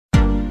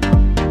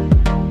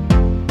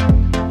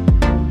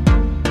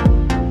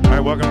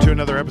Welcome to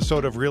another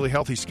episode of Really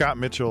Healthy. Scott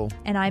Mitchell.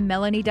 And I'm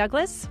Melanie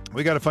Douglas.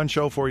 We got a fun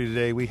show for you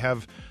today. We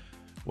have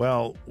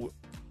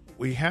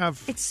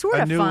It's sort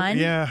of fun.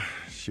 Yeah,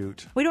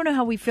 shoot. We don't know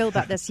how we feel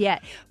about this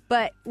yet,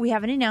 but we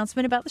have an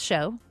announcement about the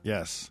show.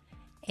 Yes.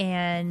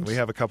 And we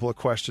have a couple of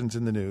questions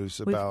in the news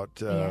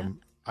about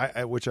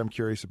which I'm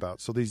curious about.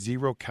 So these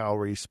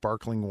 0-calorie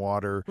sparkling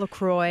water.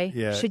 LaCroix.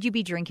 Yeah. Should you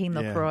be drinking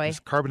LaCroix? Is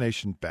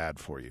carbonation bad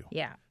for you?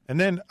 Yeah. And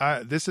then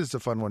this is a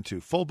fun one too.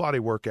 Full body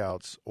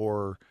workouts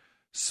or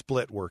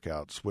split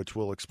workouts, which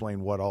will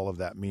explain what all of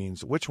that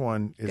means. Which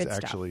one is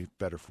actually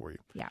better for you?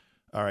 Yeah.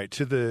 All right.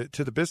 To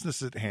the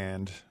business at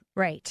hand.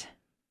 Right.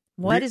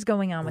 What is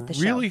going on with the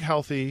show? Really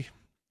Healthy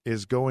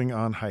is going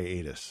on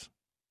hiatus.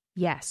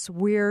 Yes.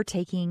 We're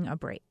taking a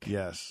break.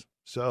 Yes.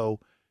 So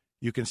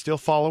you can still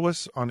follow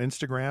us on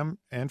Instagram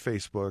and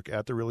Facebook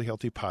at the Really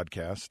Healthy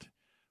Podcast.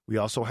 We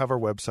also have our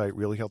website,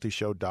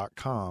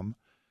 reallyhealthyshow.com.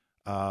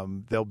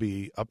 There'll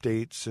be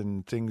updates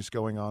and things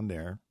going on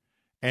there.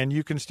 And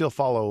you can still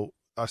follow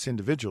us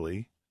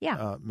individually,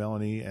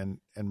 Melanie and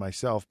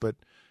myself. But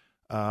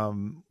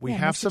we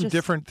have some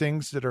different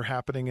things that are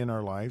happening in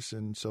our lives.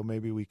 And so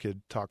maybe we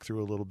could talk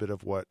through a little bit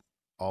of what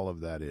all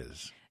of that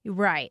is.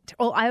 Right.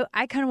 Well,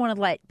 I kind of want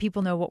to let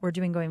people know what we're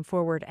doing going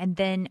forward. And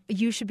then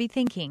you should be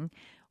thinking,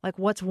 like,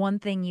 what's one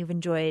thing you've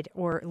enjoyed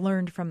or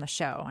learned from the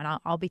show? And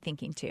I'll be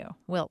thinking too.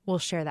 We'll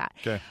share that.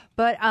 Okay.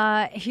 But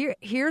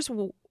here's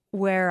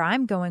where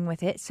I'm going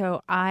with it.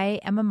 So I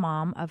am a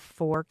mom of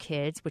 4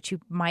 kids, which you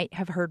might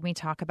have heard me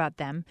talk about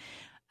them.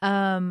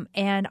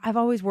 And I've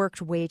always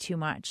worked way too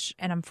much,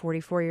 and I'm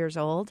 44 years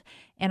old,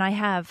 and I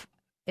have,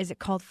 is it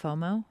called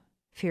FOMO?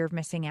 Fear of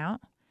missing out?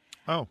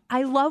 Oh.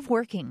 I love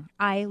working.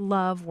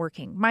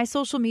 My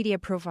social media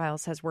profile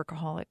says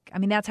workaholic. I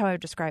mean, that's how I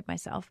would describe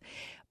myself.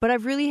 But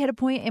I've really hit a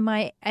point in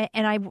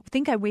and I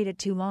think I waited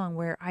too long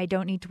where I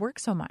don't need to work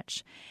so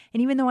much.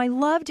 And even though I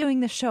love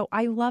doing the show,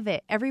 I love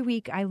it. Every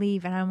week I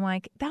leave and I'm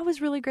like, that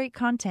was really great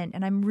content.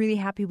 And I'm really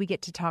happy we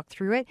get to talk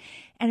through it.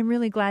 And I'm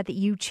really glad that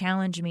you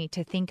challenge me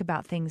to think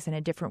about things in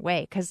a different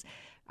way. Because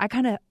I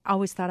kind of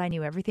always thought I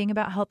knew everything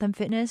about health and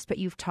fitness, but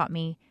you've taught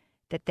me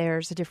that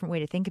there's a different way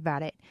to think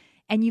about it.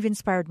 And you've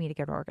inspired me to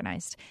get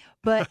organized.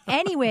 But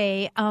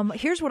anyway,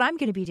 here's what I'm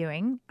going to be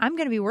doing. I'm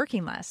going to be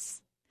working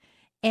less.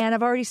 And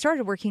I've already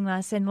started working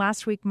less. And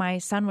last week, my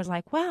son was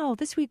like, wow,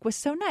 this week was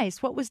so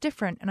nice. What was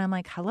different? And I'm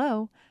like,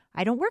 hello,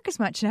 I don't work as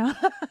much now.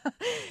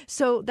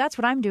 So that's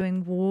what I'm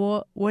doing.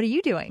 What are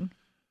you doing?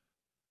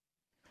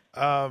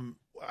 I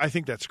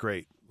think that's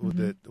great,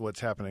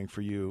 what's happening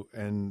for you.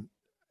 And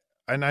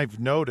I've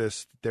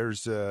noticed there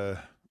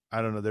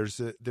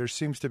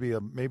seems to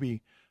be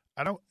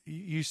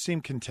you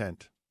seem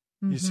content.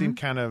 You seem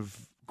kind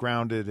of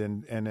grounded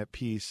and at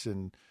peace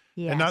and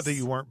not that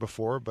you weren't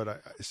before,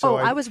 but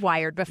I was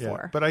wired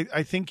before. Yeah, but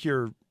I think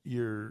you're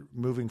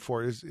moving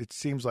forward. It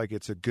seems like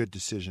it's a good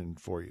decision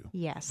for you.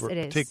 Yes, it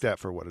is. Take that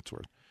for what it's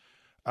worth.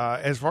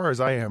 As far as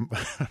I am,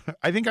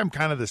 I think I'm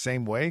kind of the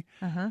same way.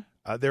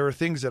 There are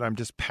things that I'm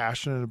just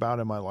passionate about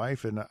in my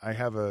life, and I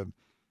have a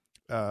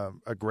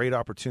great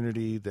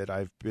opportunity that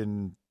I've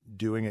been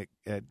doing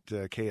at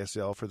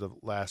KSL for the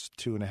last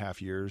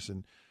 2.5 years.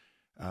 And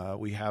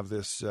we have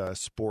this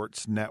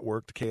sports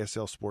network,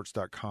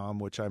 KSLSports.com,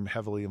 which I'm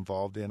heavily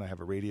involved in. I have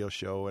a radio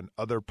show and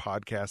other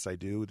podcasts I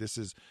do. This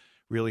is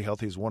Really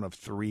Healthy is one of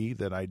 3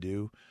 that I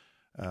do.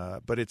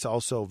 But it's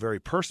also very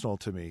personal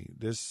to me.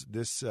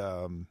 This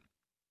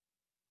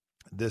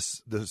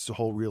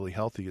whole Really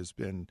Healthy has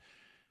been,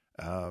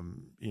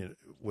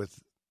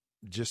 with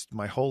just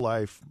my whole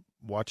life,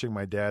 watching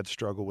my dad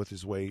struggle with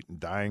his weight and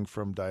dying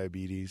from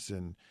diabetes,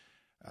 and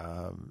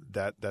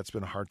that's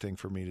been a hard thing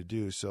for me to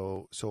do.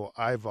 So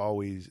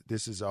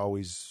this has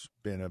always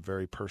been a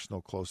very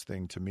personal, close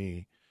thing to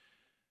me.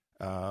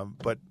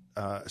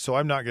 So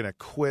I'm not going to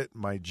quit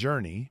my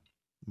journey.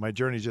 My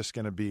journey is just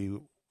going to be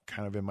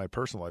kind of in my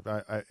personal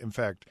life. In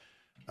fact,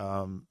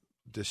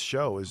 this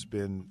show has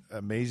been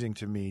amazing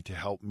to me to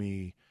help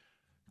me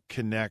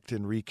connect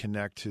and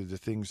reconnect to the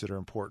things that are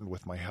important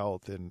with my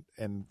health. And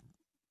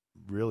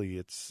really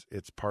it's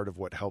part of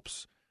what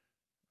helps.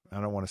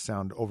 I don't want to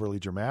sound overly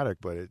dramatic,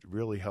 but it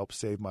really helps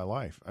save my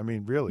life. I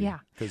mean, really,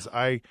 because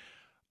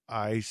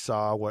I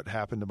saw what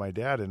happened to my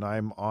dad, and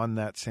I'm on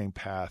that same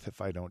path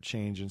if I don't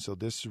change. And so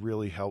this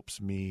really helps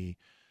me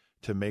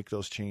to make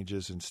those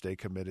changes and stay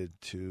committed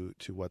to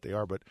what they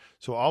are. But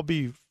so I'll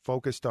be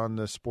focused on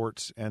the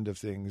sports end of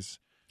things.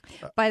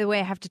 By the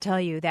way, I have to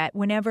tell you that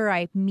whenever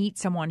I meet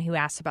someone who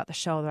asks about the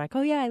show, they're like,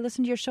 oh, yeah, I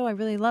listened to your show. I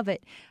really love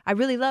it. I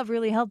really love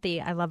Really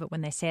Healthy. I love it when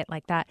they say it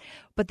like that.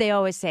 But they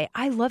always say,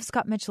 I love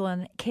Scott Mitchell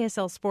and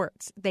KSL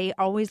Sports. They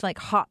always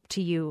hop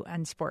to you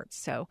and sports.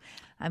 So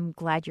I'm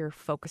glad you're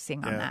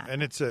focusing on that.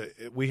 And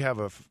we have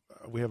a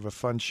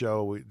fun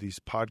show. These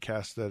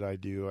podcasts that I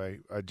do, I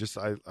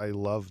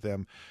love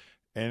them.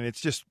 And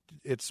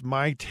it's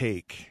my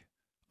take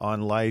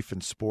on life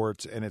and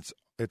sports. And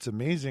it's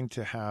amazing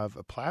to have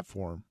a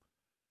platform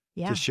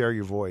to share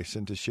your voice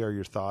and to share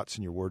your thoughts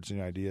and your words and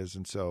your ideas.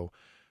 And so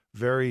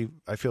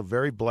I feel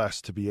very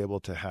blessed to be able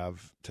to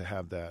have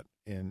that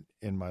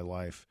in my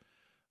life.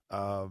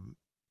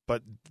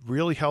 But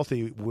really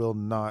healthy will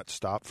not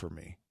stop for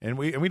me, and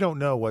we don't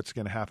know what's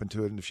going to happen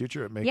to it in the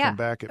future. It may come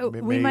back.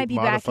 We might be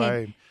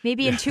modify. back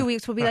maybe in 2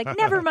 weeks. We'll be like,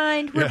 never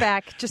mind, we're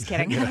back. Just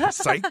kidding.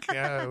 Psych.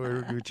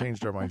 We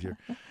changed our mind here.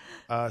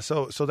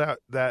 So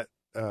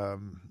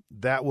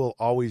that will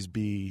always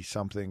be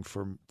something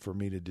for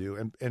me to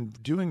do,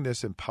 and doing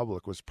this in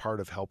public was part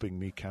of helping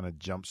me kind of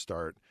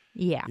jumpstart.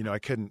 Yeah. I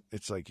couldn't.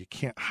 It's like you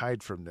can't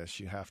hide from this.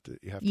 You have to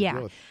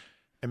deal with it.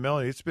 And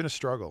Melanie, it's been a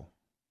struggle.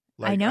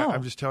 I know.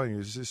 I'm just telling you,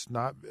 it's just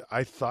not.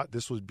 I thought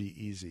this would be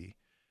easy,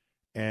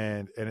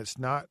 and it's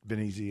not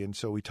been easy. And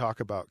so we talk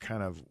about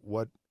kind of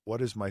what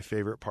is my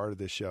favorite part of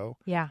this show.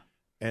 Yeah.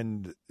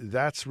 And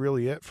that's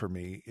really it for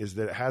me, is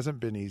that it hasn't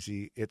been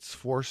easy. It's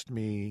forced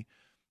me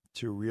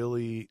to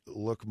really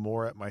look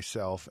more at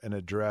myself and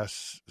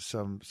address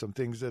some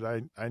things that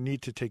I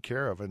need to take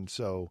care of. And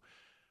so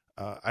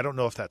I don't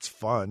know if that's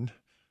fun,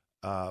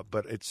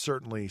 but it's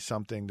certainly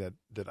something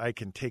that I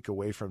can take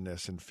away from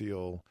this and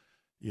feel,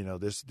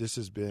 this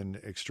has been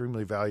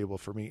extremely valuable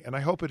for me. And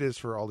I hope it is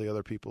for all the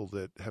other people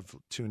that have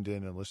tuned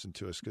in and listened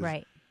to us. 'Cause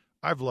right.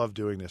 I've loved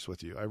doing this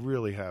with you. I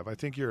really have. I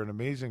think you're an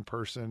amazing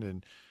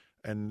person,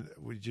 and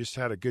we just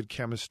had a good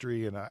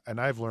chemistry, and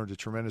I've learned a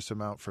tremendous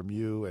amount from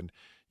you, and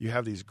you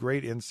have these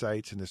great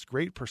insights and this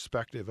great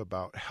perspective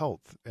about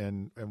health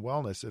and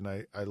wellness, and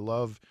I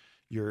love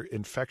your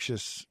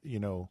infectious,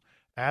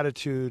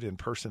 attitude and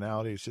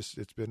personality.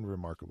 It's been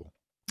remarkable.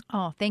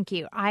 Oh, thank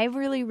you. I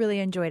really, really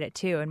enjoyed it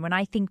too. And when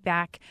I think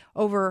back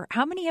over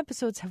how many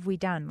episodes have we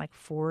done? Like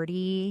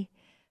 40,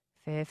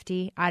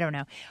 50? I don't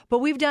know. But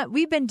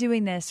we've been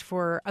doing this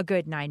for a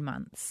good 9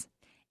 months.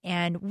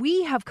 And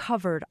we have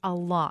covered a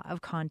lot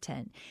of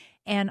content.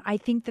 And I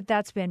think that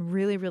that's been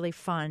really, really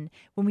fun.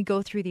 When we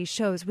go through these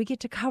shows, we get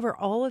to cover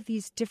all of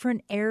these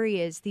different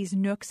areas, these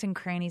nooks and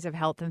crannies of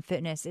health and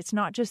fitness. It's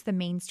not just the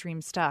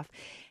mainstream stuff.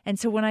 And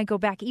so when I go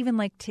back, even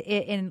like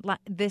in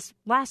this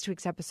last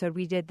week's episode,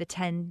 we did the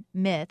 10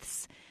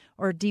 myths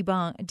or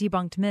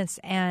debunked myths.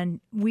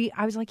 And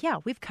I was like, yeah,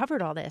 we've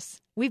covered all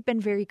this. We've been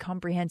very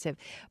comprehensive.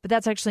 But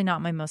that's actually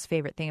not my most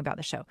favorite thing about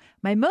the show.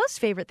 My most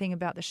favorite thing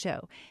about the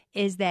show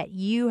is that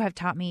you have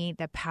taught me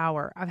the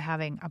power of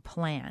having a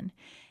plan.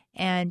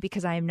 And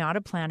because I am not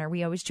a planner,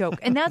 we always joke.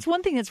 And that's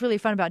one thing that's really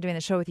fun about doing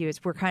the show with you is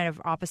we're kind of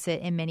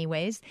opposite in many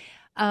ways.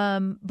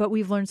 But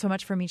we've learned so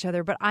much from each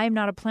other. But I am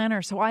not a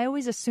planner, so I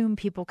always assume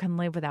people can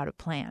live without a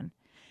plan.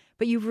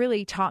 But you've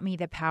really taught me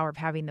the power of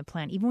having the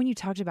plan. Even when you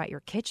talked about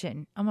your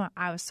kitchen,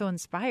 I was so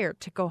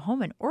inspired to go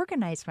home and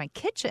organize my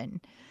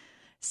kitchen.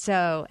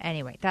 So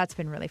anyway, that's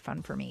been really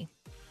fun for me.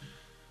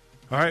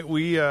 All right,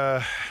 we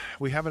have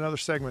another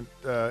segment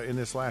in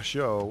this last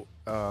show.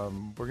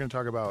 We're going to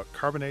talk about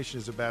carbonation.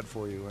 Is it bad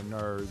for you? And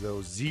are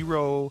those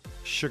zero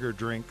sugar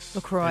drinks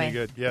LaCroix. any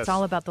good? Yes. It's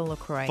all about the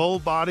LaCroix. Full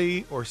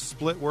body or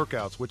split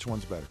workouts? Which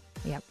one's better?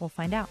 Yeah, we'll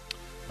find out.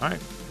 All right,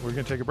 we're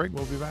going to take a break.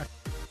 We'll be back.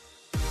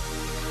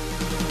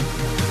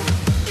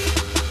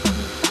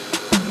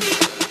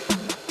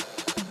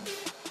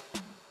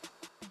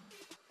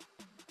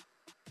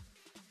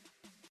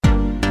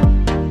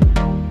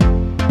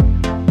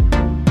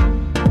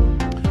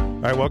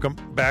 All right, welcome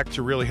back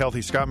to Really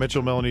Healthy. Scott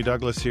Mitchell, Melanie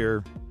Douglas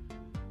here.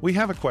 We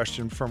have a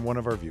question from one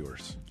of our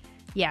viewers.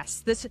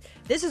 Yes, this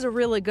is a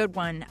really good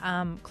one,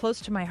 close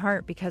to my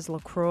heart because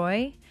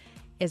LaCroix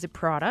is a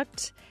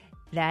product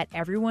that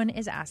everyone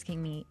is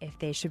asking me if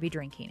they should be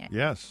drinking it.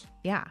 Yes.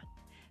 Yeah.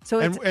 So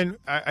and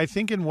I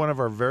think in one of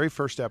our very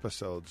first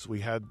episodes, we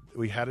had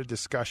a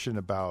discussion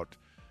about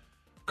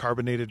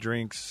carbonated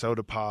drinks,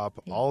 soda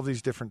pop, all of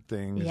these different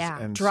things. Yeah,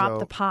 and drop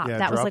the pop. Yeah,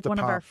 that was like one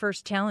pop. of our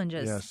first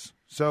challenges. Yes.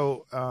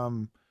 So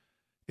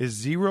is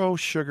zero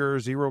sugar,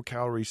 0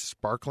 calorie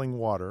sparkling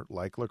water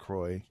like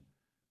LaCroix,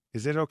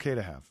 is it okay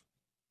to have?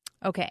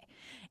 Okay.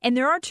 And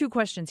there are two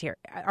questions here.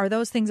 Are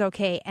those things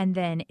okay? And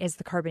then is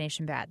the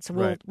carbonation bad?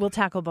 So we'll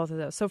tackle both of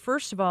those. So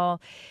first of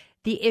all,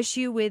 the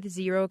issue with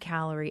 0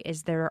 calorie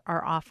is there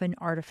are often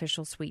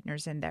artificial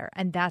sweeteners in there.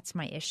 And that's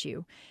my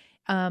issue.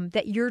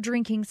 That you're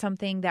drinking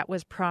something that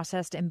was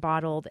processed and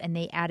bottled and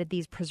they added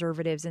these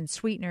preservatives and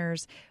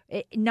sweeteners,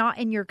 not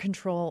in your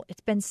control.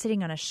 It's been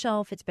sitting on a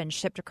shelf. It's been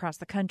shipped across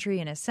the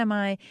country in a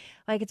semi.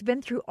 Like it's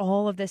been through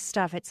all of this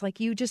stuff. It's like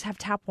you just have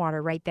tap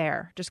water right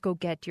there. Just go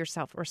get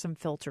yourself or some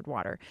filtered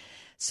water.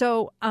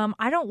 So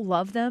I don't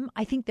love them.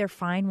 I think they're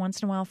fine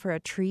once in a while for a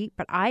treat,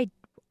 but I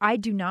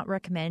do not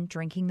recommend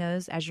drinking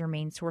those as your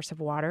main source of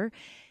water.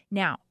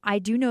 Now, I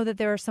do know that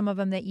there are some of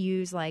them that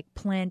use like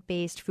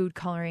plant-based food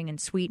coloring and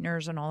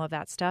sweeteners and all of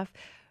that stuff.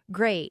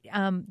 Great.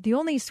 The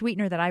only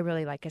sweetener that I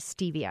really like is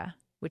stevia,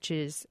 which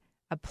is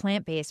a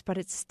plant-based, but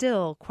it's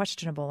still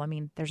questionable. I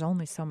mean, there's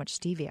only so much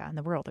stevia in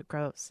the world that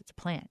grows. It's a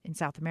plant in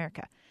South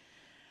America.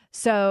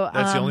 So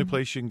that's the only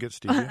place you can get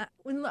stevia?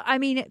 I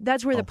mean,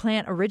 that's where the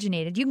plant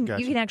originated. You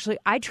can actually,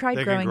 I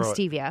tried growing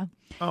stevia.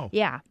 Oh.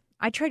 Yeah.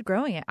 I tried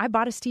growing it. I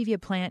bought a stevia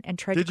plant and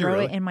tried to grow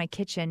it in my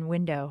kitchen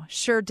window.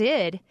 Sure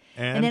did.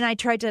 And then I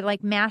tried to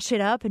like mash it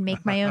up and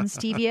make my own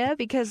stevia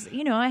because,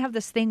 I have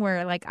this thing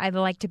where like I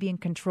like to be in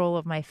control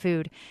of my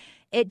food.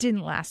 It didn't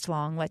last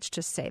long. Let's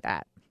just say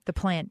that. The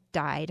plant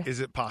died. Is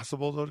it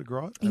possible though to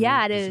grow it?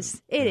 Yeah, it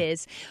is. It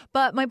is.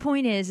 But my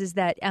point is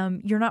that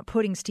you're not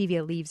putting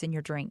stevia leaves in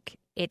your drink.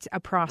 It's a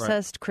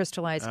processed,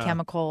 crystallized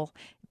chemical.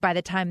 By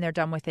the time they're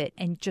done with it,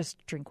 and just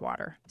drink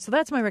water. So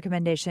that's my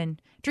recommendation.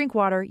 Drink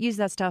water. Use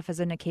that stuff as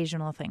an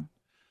occasional thing.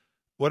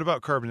 What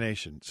about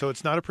carbonation? So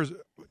it's not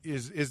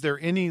is there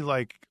any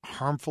like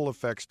harmful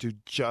effects to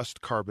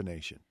just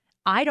carbonation?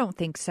 I don't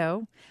think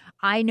so.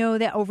 I know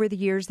that over the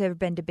years there have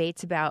been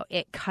debates about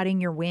it cutting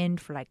your wind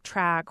for like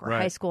track or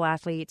high school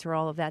athletes or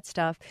all of that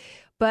stuff.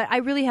 But I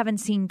really haven't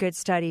seen good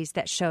studies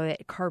that show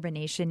that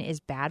carbonation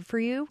is bad for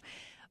you.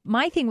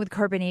 My thing with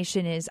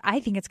carbonation is I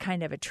think it's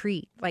kind of a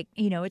treat. Like,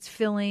 it's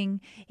filling,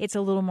 it's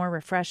a little more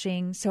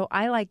refreshing. So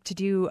I like to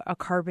do a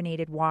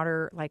carbonated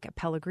water like a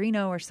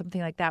Pellegrino or something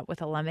like that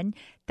with a lemon.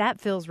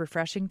 That feels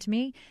refreshing to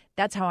me.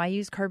 That's how I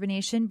use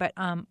carbonation. But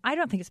I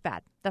don't think it's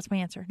bad. That's my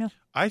answer. No.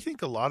 I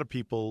think a lot of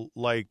people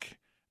like,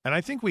 and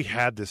I think we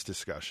had this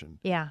discussion.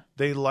 Yeah.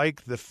 They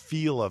like the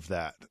feel of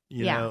that.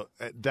 You know,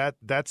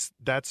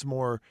 that's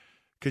more.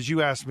 Because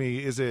you asked me,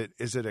 is it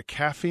a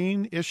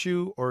caffeine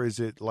issue or is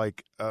it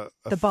like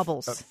the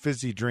bubbles, a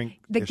fizzy drink?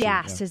 The issue?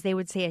 gas, as they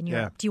would say in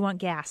Europe. Do you want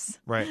gas?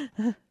 Right.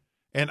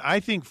 And I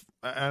think,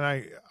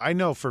 and I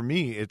know for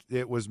me,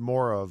 it was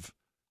more of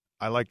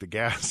I like the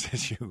gas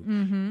issue,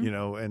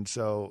 and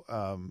so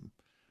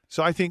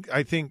I think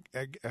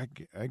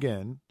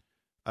again,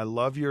 I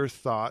love your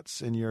thoughts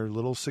and your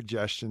little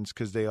suggestions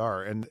because they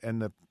are, and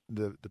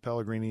the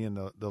Pellegrini and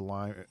the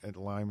lime and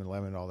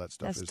lemon and all that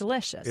stuff is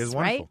delicious. Is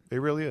right? wonderful. It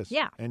really is.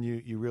 Yeah. And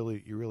you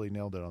really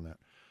nailed it on that.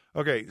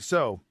 Okay,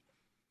 so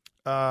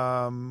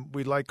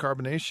we like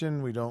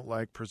carbonation. We don't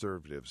like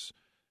preservatives.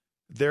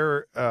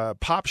 There,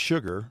 Pop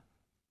Sugar,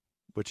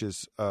 which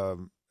is I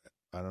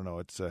don't know.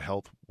 It's a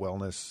health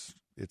wellness.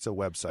 It's a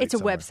website. It's a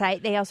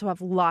website. They also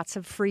have lots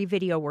of free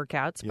video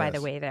workouts. By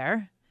the way,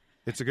 there.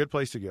 It's a good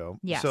place to go.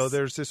 Yes. So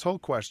there's this whole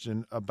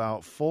question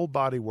about full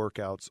body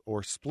workouts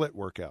or split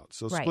workouts.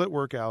 So split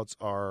workouts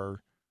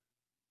are.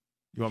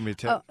 You want me to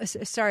tell? Oh,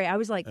 sorry. I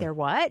was like, they're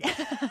what?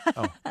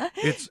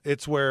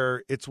 It's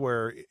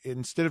where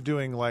instead of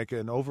doing like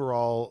an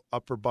overall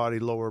upper body,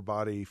 lower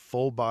body,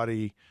 full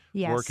body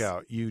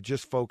workout, you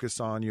just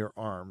focus on your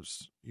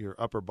arms, your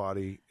upper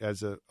body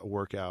as a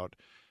workout,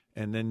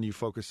 and then you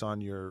focus on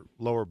your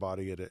lower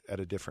body at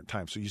a different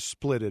time. So you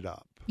split it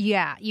up.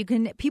 Yeah, you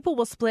can. People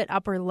will split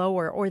upper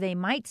lower, or they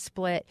might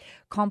split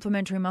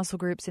complementary muscle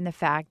groups in the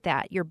fact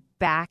that your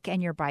back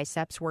and your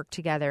biceps work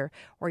together,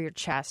 or your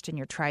chest and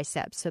your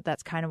triceps. So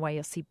that's kind of why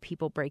you'll see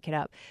people break it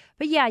up.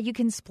 But yeah, you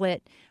can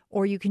split,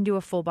 or you can do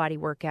a full body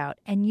workout.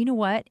 And you know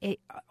what?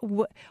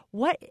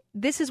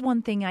 This is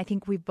one thing I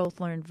think we've both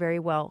learned very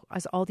well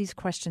as all these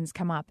questions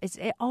come up.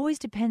 It always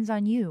depends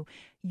on you,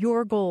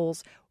 your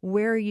goals,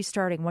 where are you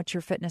starting, what's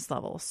your fitness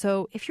level.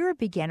 So if you're a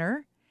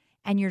beginner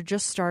and you're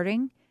just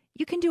starting,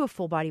 you can do a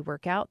full body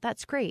workout.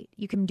 That's great.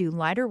 You can do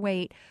lighter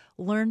weight,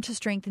 learn to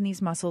strengthen these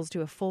muscles,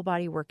 do a full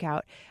body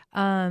workout.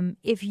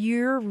 If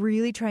you're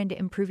really trying to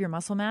improve your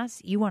muscle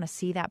mass, you want to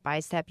see that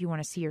bicep, you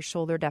want to see your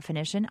shoulder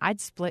definition, I'd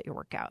split your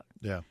workout.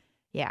 Yeah.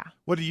 Yeah.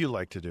 What do you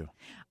like to do?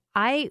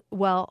 I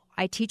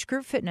teach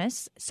group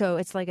fitness, so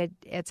it's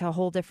a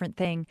whole different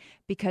thing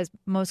because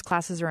most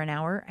classes are an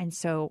hour, and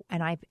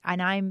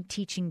I'm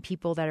teaching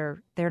people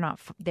they're not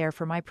there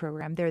for my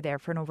program, they're there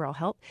for an overall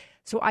health.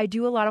 So I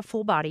do a lot of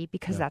full body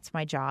because that's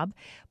my job.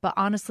 But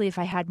honestly, if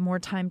I had more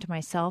time to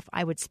myself,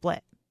 I would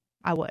split.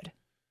 I would.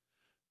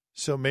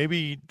 So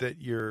maybe that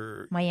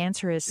my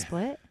answer is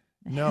split.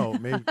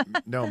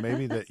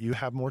 Maybe that you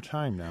have more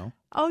time now.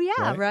 Oh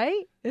yeah,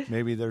 right?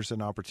 Maybe there's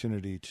an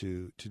opportunity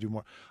to do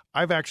more.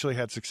 I've actually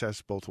had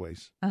success both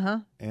ways.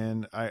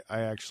 And I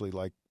actually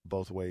like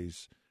both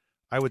ways.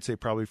 I would say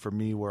probably for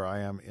me where I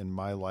am in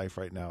my life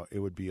right now, it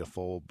would be a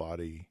full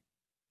body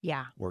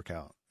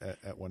workout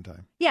at one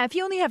time. Yeah, if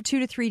you only have 2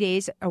 to 3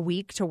 days a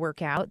week to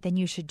work out, then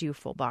you should do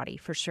full body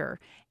for sure.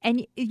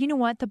 And you know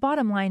what? The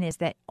bottom line is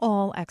that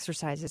all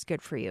exercise is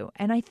good for you.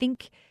 And I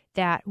think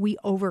that we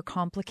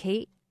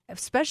overcomplicate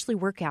especially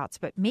workouts,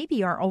 but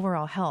maybe our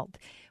overall health,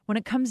 when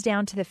it comes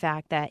down to the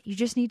fact that you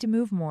just need to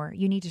move more,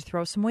 you need to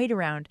throw some weight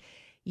around,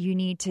 you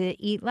need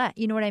to eat less.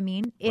 You know what I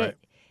mean?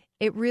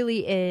 It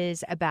really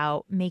is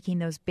about making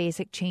those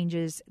basic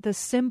changes, the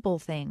simple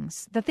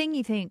things. The thing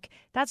you think,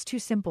 that's too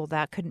simple,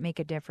 that couldn't make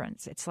a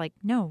difference. It's like,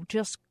 no,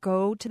 just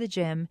go to the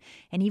gym,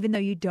 and even though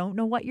you don't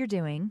know what you're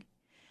doing,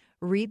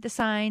 read the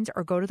signs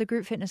or go to the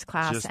group fitness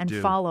class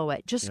follow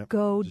it. Just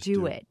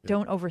do it. Yep.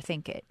 Don't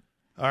overthink it.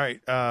 All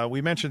right.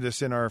 We mentioned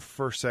this in our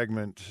first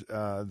segment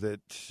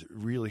that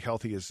Really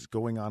Healthy is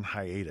going on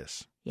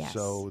hiatus. Yes.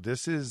 So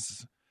this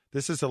is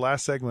the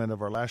last segment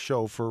of our last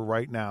show for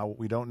right now.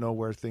 We don't know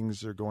where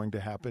things are going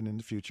to happen in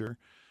the future.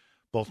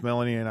 Both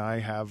Melanie and I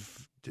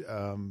have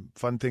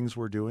fun things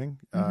we're doing.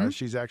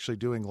 She's actually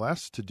doing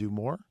less to do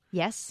more.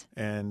 Yes.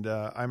 And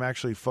I'm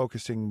actually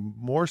focusing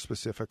more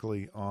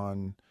specifically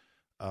on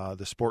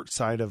the sports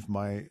side of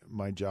my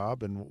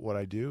job and what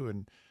I do.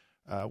 And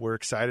we're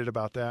excited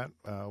about that.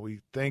 We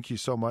thank you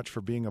so much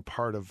for being a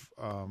part of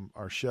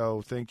our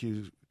show. Thank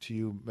you to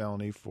you,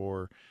 Melanie,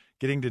 for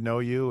getting to know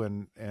you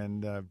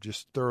and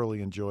just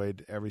thoroughly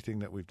enjoyed everything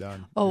that we've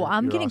done. Oh,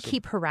 I'm going to awesome.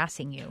 keep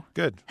harassing you.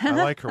 Good. I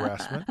like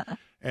harassment.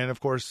 And,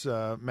 of course,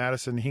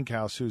 Madison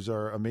Hinkhouse, who's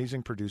our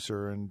amazing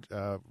producer and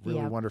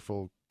really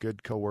wonderful,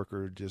 good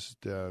coworker. Just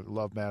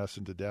love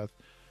Madison to death.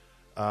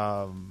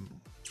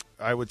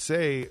 I would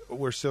say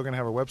we're still going to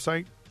have our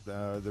website,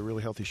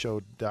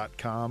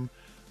 thereallyhealthyshow.com.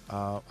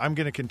 I'm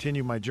going to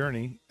continue my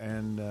journey,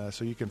 and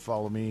so you can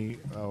follow me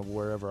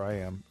wherever I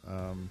am.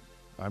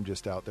 I'm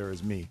just out there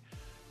as me.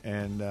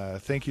 And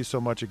thank you so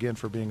much again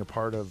for being a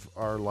part of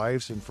our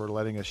lives and for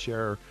letting us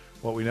share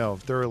what we know.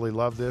 Thoroughly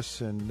love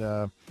this.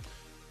 And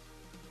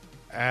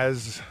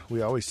as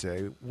we always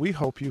say, we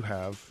hope you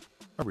have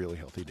a really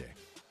healthy day.